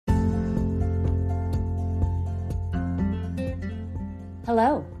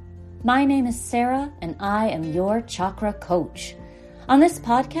Hello, my name is Sarah and I am your chakra coach. On this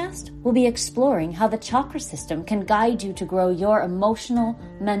podcast, we'll be exploring how the chakra system can guide you to grow your emotional,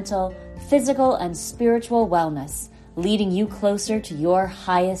 mental, physical, and spiritual wellness, leading you closer to your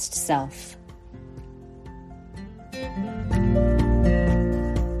highest self.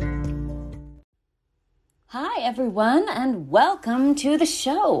 Hi everyone, and welcome to the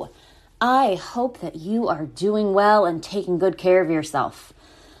show. I hope that you are doing well and taking good care of yourself.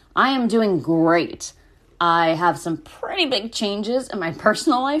 I am doing great. I have some pretty big changes in my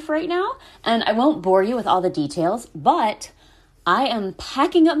personal life right now, and I won't bore you with all the details, but I am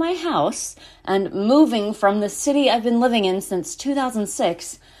packing up my house and moving from the city I've been living in since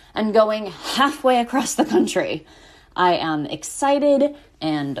 2006 and going halfway across the country. I am excited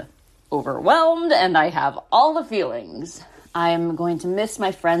and overwhelmed, and I have all the feelings. I'm going to miss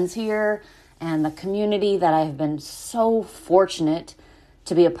my friends here and the community that I've been so fortunate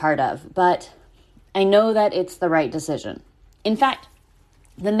to be a part of, but I know that it's the right decision. In fact,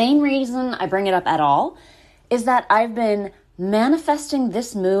 the main reason I bring it up at all is that I've been manifesting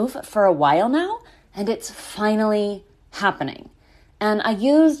this move for a while now, and it's finally happening. And I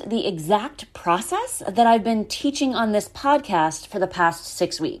used the exact process that I've been teaching on this podcast for the past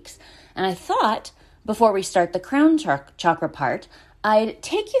 6 weeks. And I thought, before we start the crown chakra part, I'd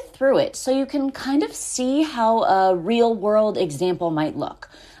take you through it so you can kind of see how a real world example might look.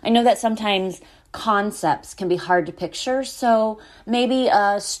 I know that sometimes concepts can be hard to picture, so maybe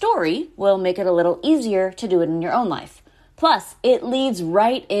a story will make it a little easier to do it in your own life. Plus, it leads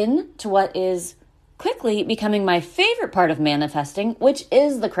right in to what is quickly becoming my favorite part of manifesting, which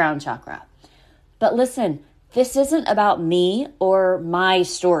is the crown chakra. But listen, this isn't about me or my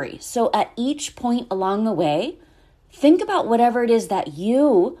story. So at each point along the way, think about whatever it is that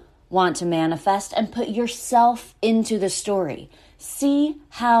you want to manifest and put yourself into the story. See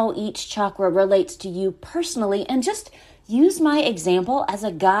how each chakra relates to you personally and just use my example as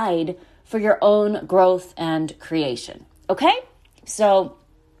a guide for your own growth and creation. Okay? So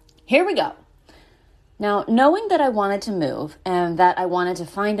here we go. Now, knowing that I wanted to move and that I wanted to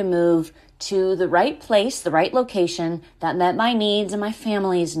find a move to the right place, the right location that met my needs and my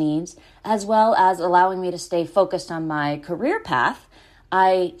family's needs, as well as allowing me to stay focused on my career path,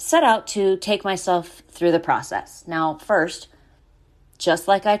 I set out to take myself through the process. Now, first, just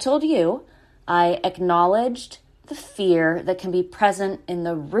like I told you, I acknowledged the fear that can be present in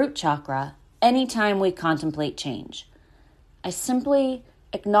the root chakra anytime we contemplate change. I simply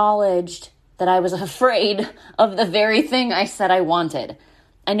acknowledged that I was afraid of the very thing I said I wanted.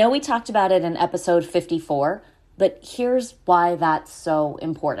 I know we talked about it in episode 54, but here's why that's so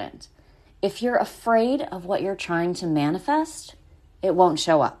important. If you're afraid of what you're trying to manifest, it won't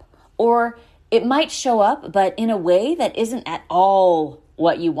show up. Or it might show up, but in a way that isn't at all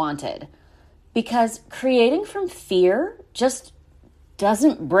what you wanted. Because creating from fear just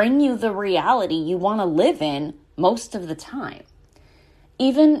doesn't bring you the reality you want to live in most of the time.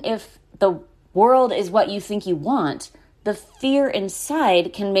 Even if the world is what you think you want, the fear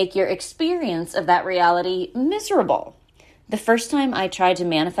inside can make your experience of that reality miserable. The first time I tried to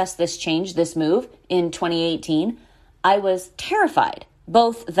manifest this change, this move, in 2018, I was terrified,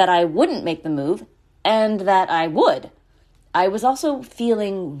 both that I wouldn't make the move and that I would. I was also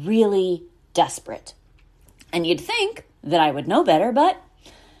feeling really desperate. And you'd think that I would know better, but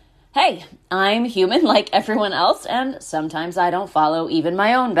hey, I'm human like everyone else, and sometimes I don't follow even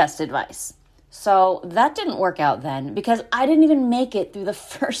my own best advice. So that didn't work out then because I didn't even make it through the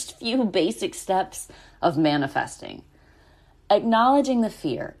first few basic steps of manifesting. Acknowledging the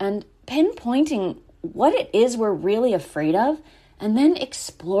fear and pinpointing what it is we're really afraid of, and then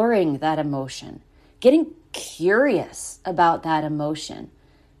exploring that emotion, getting curious about that emotion,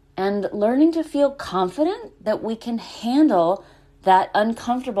 and learning to feel confident that we can handle that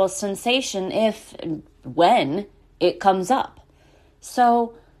uncomfortable sensation if and when it comes up.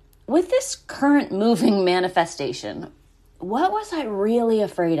 So with this current moving manifestation, what was I really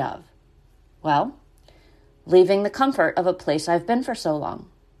afraid of? Well, leaving the comfort of a place I've been for so long.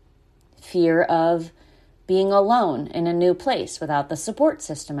 Fear of being alone in a new place without the support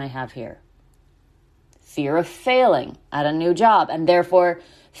system I have here. Fear of failing at a new job and therefore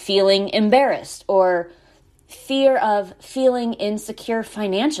feeling embarrassed, or fear of feeling insecure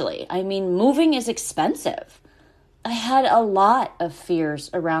financially. I mean, moving is expensive. I had a lot of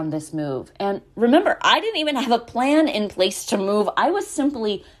fears around this move. And remember, I didn't even have a plan in place to move. I was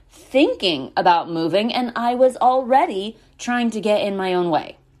simply thinking about moving, and I was already trying to get in my own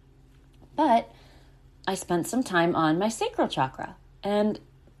way. But I spent some time on my sacral chakra and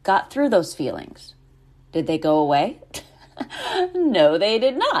got through those feelings. Did they go away? No, they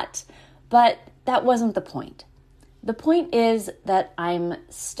did not. But that wasn't the point. The point is that I'm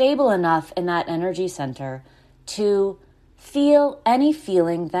stable enough in that energy center to feel any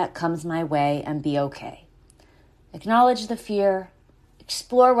feeling that comes my way and be okay. Acknowledge the fear,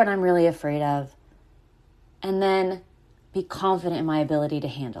 explore what I'm really afraid of, and then be confident in my ability to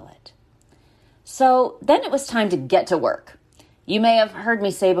handle it. So then it was time to get to work. You may have heard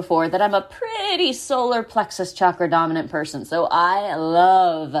me say before that I'm a pretty solar plexus chakra dominant person, so I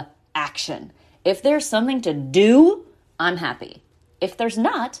love action. If there's something to do, I'm happy. If there's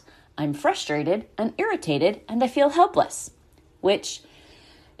not, I'm frustrated and irritated and I feel helpless, which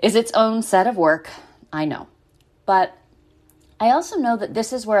is its own set of work, I know. But I also know that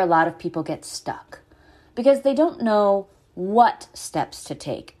this is where a lot of people get stuck because they don't know what steps to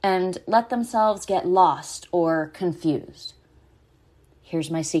take and let themselves get lost or confused.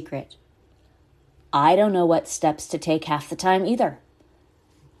 Here's my secret. I don't know what steps to take half the time either,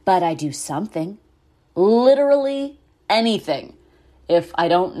 but I do something, literally anything. If I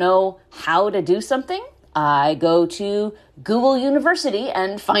don't know how to do something, I go to Google University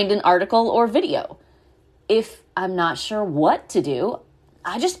and find an article or video. If I'm not sure what to do,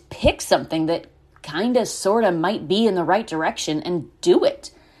 I just pick something that kind of sort of might be in the right direction and do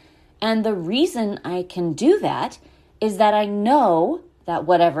it. And the reason I can do that is that I know that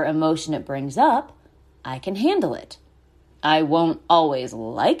whatever emotion it brings up, I can handle it. I won't always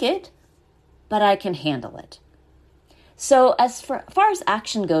like it, but I can handle it. So as far as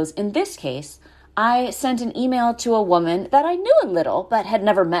action goes, in this case, I sent an email to a woman that I knew a little but had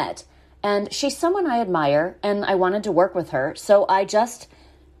never met. And she's someone I admire and I wanted to work with her. So I just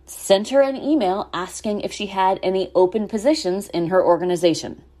sent her an email asking if she had any open positions in her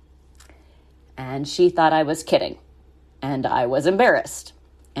organization. And she thought I was kidding. And I was embarrassed.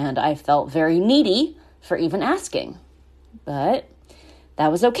 And I felt very needy for even asking. But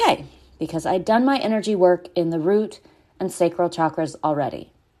that was okay because I'd done my energy work in the root and sacral chakras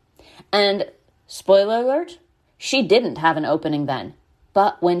already. And spoiler alert, she didn't have an opening then.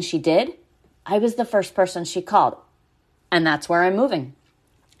 But when she did, I was the first person she called. And that's where I'm moving.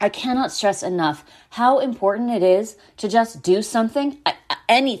 I cannot stress enough how important it is to just do something,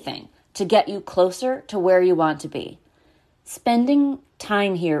 anything, to get you closer to where you want to be. Spending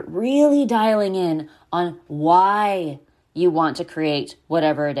time here, really dialing in on why you want to create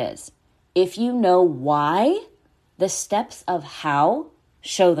whatever it is. If you know why, the steps of how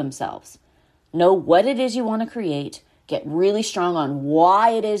show themselves. Know what it is you want to create, get really strong on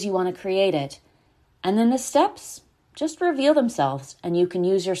why it is you want to create it, and then the steps just reveal themselves and you can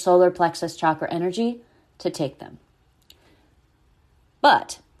use your solar plexus chakra energy to take them.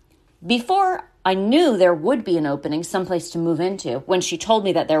 But before I knew there would be an opening, someplace to move into, when she told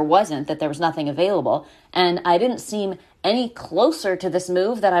me that there wasn't, that there was nothing available, and I didn't seem any closer to this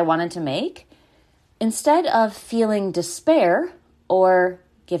move that I wanted to make, instead of feeling despair or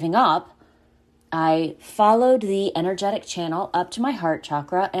giving up, I followed the energetic channel up to my heart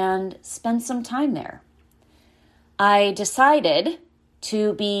chakra and spent some time there. I decided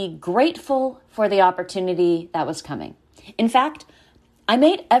to be grateful for the opportunity that was coming. In fact, I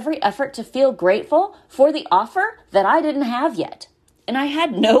made every effort to feel grateful for the offer that I didn't have yet. And I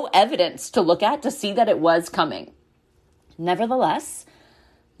had no evidence to look at to see that it was coming. Nevertheless,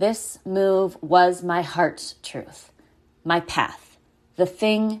 this move was my heart's truth, my path, the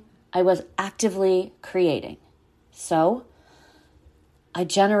thing I was actively creating. So I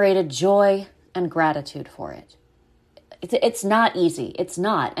generated joy and gratitude for it. It's not easy. It's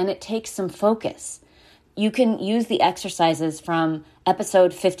not. And it takes some focus. You can use the exercises from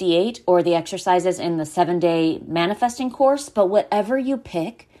episode 58 or the exercises in the 7-day manifesting course, but whatever you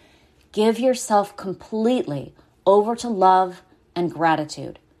pick, give yourself completely over to love and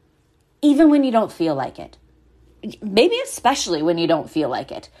gratitude, even when you don't feel like it. Maybe especially when you don't feel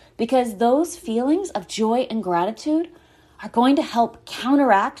like it, because those feelings of joy and gratitude are going to help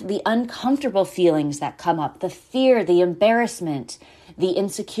counteract the uncomfortable feelings that come up, the fear, the embarrassment, the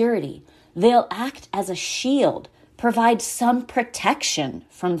insecurity. They'll act as a shield, provide some protection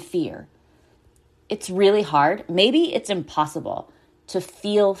from fear. It's really hard, maybe it's impossible, to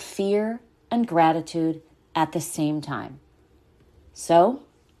feel fear and gratitude at the same time. So,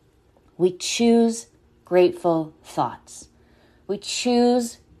 we choose grateful thoughts. We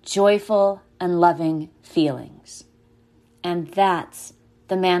choose joyful and loving feelings. And that's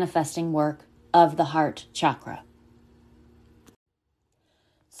the manifesting work of the heart chakra.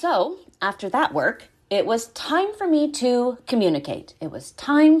 So, after that work, it was time for me to communicate. It was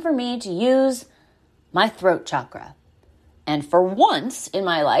time for me to use my throat chakra. And for once in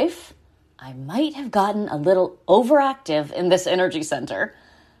my life, I might have gotten a little overactive in this energy center.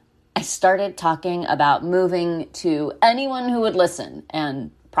 I started talking about moving to anyone who would listen, and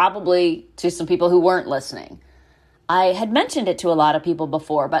probably to some people who weren't listening. I had mentioned it to a lot of people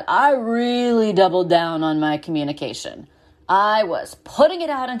before, but I really doubled down on my communication. I was putting it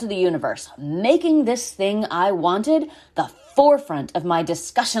out into the universe, making this thing I wanted the forefront of my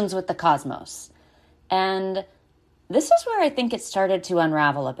discussions with the cosmos. And this is where I think it started to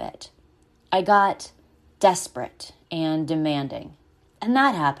unravel a bit. I got desperate and demanding. And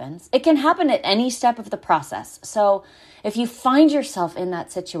that happens. It can happen at any step of the process. So if you find yourself in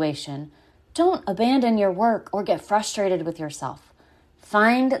that situation, don't abandon your work or get frustrated with yourself.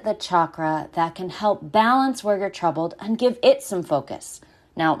 Find the chakra that can help balance where you're troubled and give it some focus.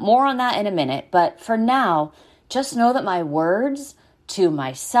 Now, more on that in a minute, but for now, just know that my words to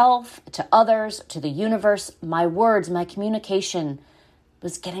myself, to others, to the universe, my words, my communication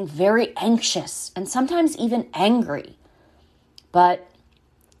was getting very anxious and sometimes even angry. But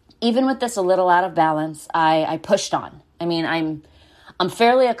even with this a little out of balance, I pushed on. I mean, I'm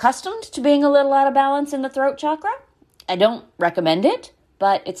fairly accustomed to being a little out of balance in the throat chakra. I don't recommend it,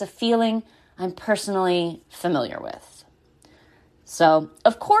 but it's a feeling I'm personally familiar with. So,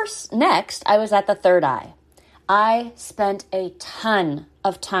 of course, next I was at the third eye. I spent a ton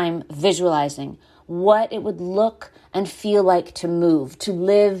of time visualizing what it would look and feel like to move, to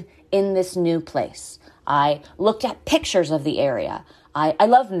live in this new place. I looked at pictures of the area. I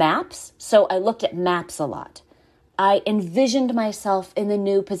love maps, so I looked at maps a lot. I envisioned myself in the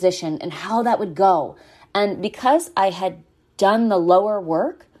new position and how that would go. And because I had done the lower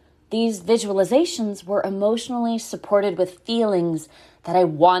work, these visualizations were emotionally supported with feelings that I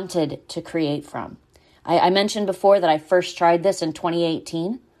wanted to create from. I mentioned before that I first tried this in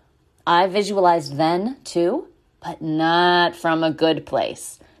 2018. I visualized then too, but not from a good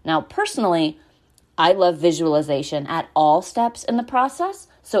place. Now, personally, I love visualization at all steps in the process.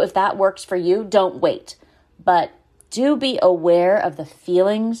 So if that works for you, don't wait. But do be aware of the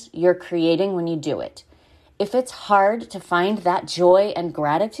feelings you're creating when you do it. If it's hard to find that joy and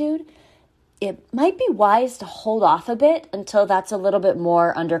gratitude, it might be wise to hold off a bit until that's a little bit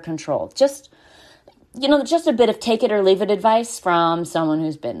more under control. Just a bit of take it or leave it advice from someone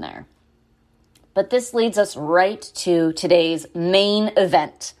who's been there. But this leads us right to today's main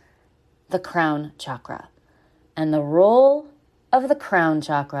event, the crown chakra. And the role of the crown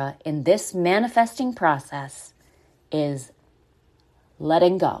chakra in this manifesting process is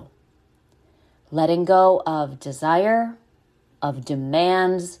letting go. Letting go of desire, of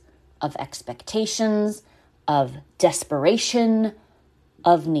demands, of expectations, of desperation,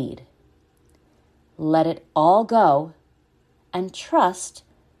 of need. Let it all go and trust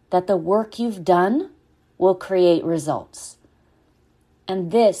that the work you've done will create results. And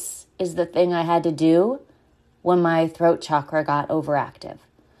this is the thing I had to do when my throat chakra got overactive.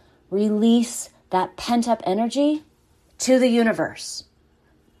 Release that pent-up energy to the universe.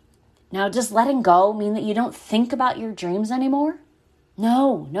 Now, does letting go mean that you don't think about your dreams anymore?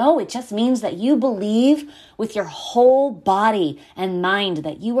 No, it just means that you believe with your whole body and mind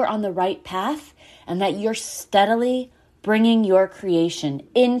that you are on the right path and that you're steadily bringing your creation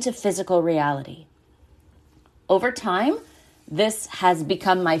into physical reality. Over time, this has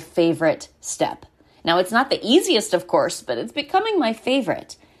become my favorite step. Now, it's not the easiest, of course, but it's becoming my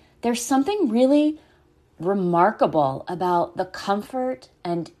favorite. There's something really remarkable about the comfort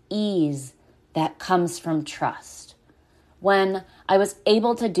and ease that comes from trust. When I was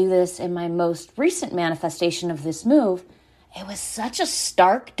able to do this in my most recent manifestation of this move, it was such a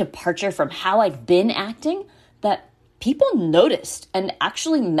stark departure from how I've been acting that people noticed and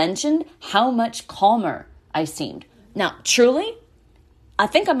actually mentioned how much calmer I seemed. Now, truly, I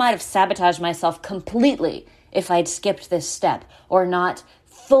think I might have sabotaged myself completely if I'd skipped this step or not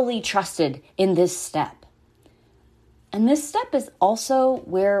fully trusted in this step. And this step is also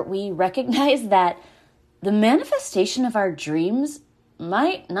where we recognize that the manifestation of our dreams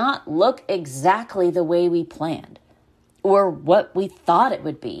might not look exactly the way we planned, or what we thought it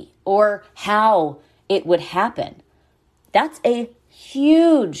would be, or how it would happen. That's a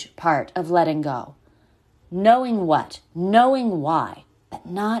huge part of letting go. Knowing what, knowing why, but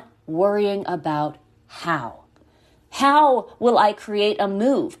not worrying about how. How will I create a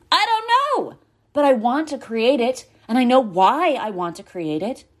move? I don't know, but I want to create it, and I know why I want to create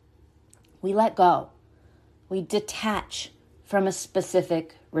it. We let go. We detach from a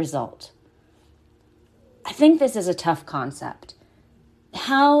specific result. I think this is a tough concept.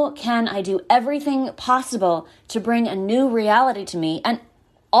 How can I do everything possible to bring a new reality to me and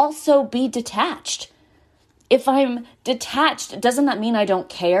also be detached? If I'm detached, doesn't that mean I don't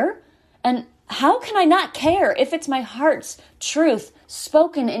care? And how can I not care if it's my heart's truth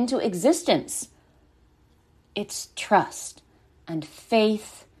spoken into existence? It's trust and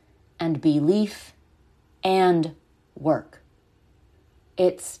faith and belief and work.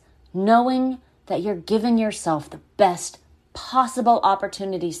 It's knowing that you're giving yourself the best possible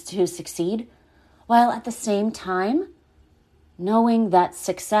opportunities to succeed, while at the same time knowing that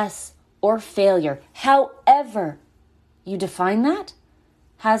success or failure, however you define that,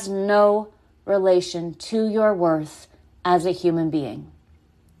 has no relation to your worth as a human being.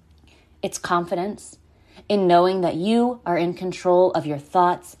 It's confidence in knowing that you are in control of your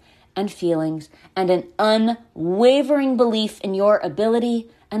thoughts and feelings, and an unwavering belief in your ability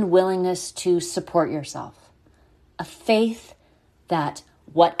and willingness to support yourself. A faith that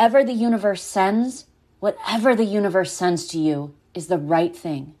whatever the universe sends to you is the right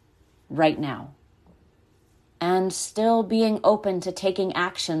thing right now. And still being open to taking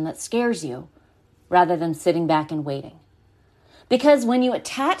action that scares you rather than sitting back and waiting. Because when you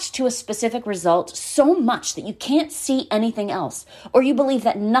attach to a specific result so much that you can't see anything else, or you believe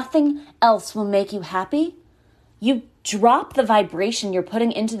that nothing else will make you happy, you drop the vibration you're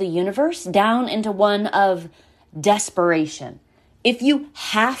putting into the universe down into one of desperation. If you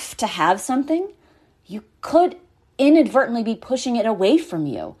have to have something, you could inadvertently be pushing it away from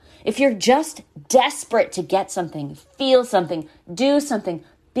you. If you're just desperate to get something, feel something, do something,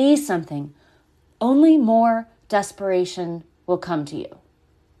 be something, only more desperation will come to you.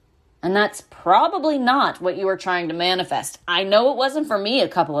 And that's probably not what you were trying to manifest. I know it wasn't for me a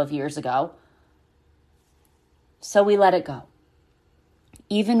couple of years ago. So we let it go.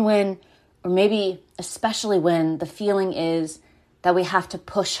 Even when, or maybe especially when, the feeling is that we have to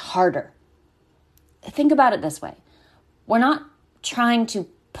push harder. Think about it this way. We're not trying to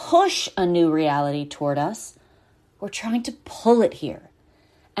push a new reality toward us. We're trying to pull it here.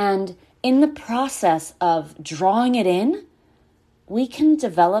 And in the process of drawing it in, we can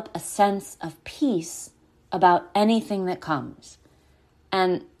develop a sense of peace about anything that comes.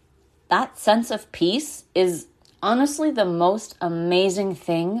 And that sense of peace is honestly the most amazing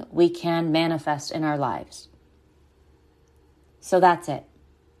thing we can manifest in our lives. So that's it.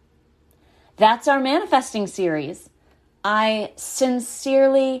 That's our manifesting series. I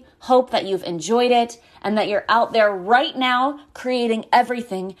sincerely hope that you've enjoyed it and that you're out there right now creating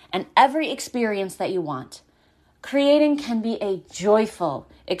everything and every experience that you want. Creating can be a joyful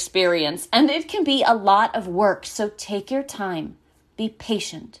experience, and it can be a lot of work, so take your time. Be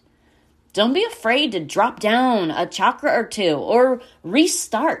patient. Don't be afraid to drop down a chakra or two or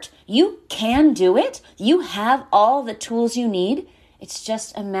restart. You can do it. You have all the tools you need. It's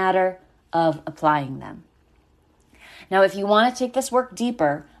just a matter of applying them. Now, if you want to take this work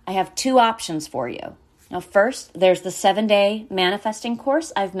deeper, I have two options for you. Now, first, there's the 7-day manifesting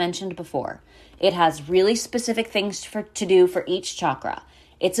course I've mentioned before. It has really specific things to do for each chakra.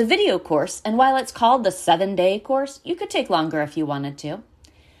 It's a video course, and while it's called the 7-day course, you could take longer if you wanted to.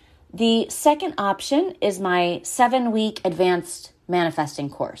 The second option is my 7-week advanced manifesting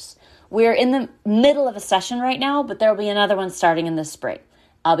course. We're in the middle of a session right now, but there will be another one starting in the spring.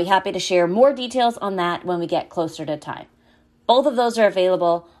 I'll be happy to share more details on that when we get closer to time. Both of those are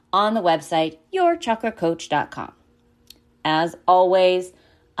available on the website, yourchakracoach.com. As always,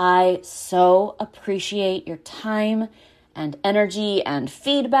 I so appreciate your time and energy and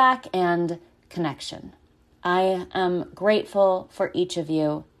feedback and connection. I am grateful for each of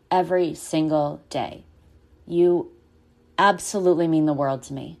you every single day. You absolutely mean the world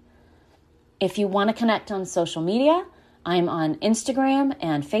to me. If you want to connect on social media, I'm on Instagram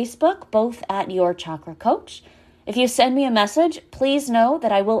and Facebook, both at Your Chakra Coach. If you send me a message, please know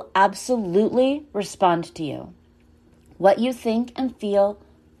that I will absolutely respond to you. What you think and feel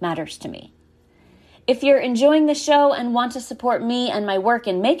matters to me. If you're enjoying the show and want to support me and my work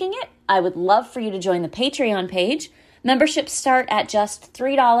in making it, I would love for you to join the Patreon page. Memberships start at just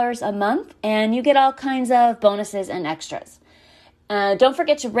 $3 a month, and you get all kinds of bonuses and extras. Don't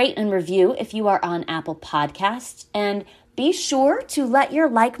forget to rate and review if you are on Apple Podcasts, and be sure to let your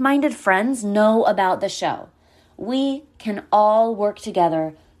like-minded friends know about the show. We can all work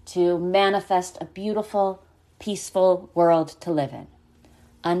together to manifest a beautiful, peaceful world to live in.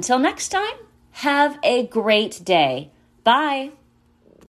 Until next time, have a great day. Bye.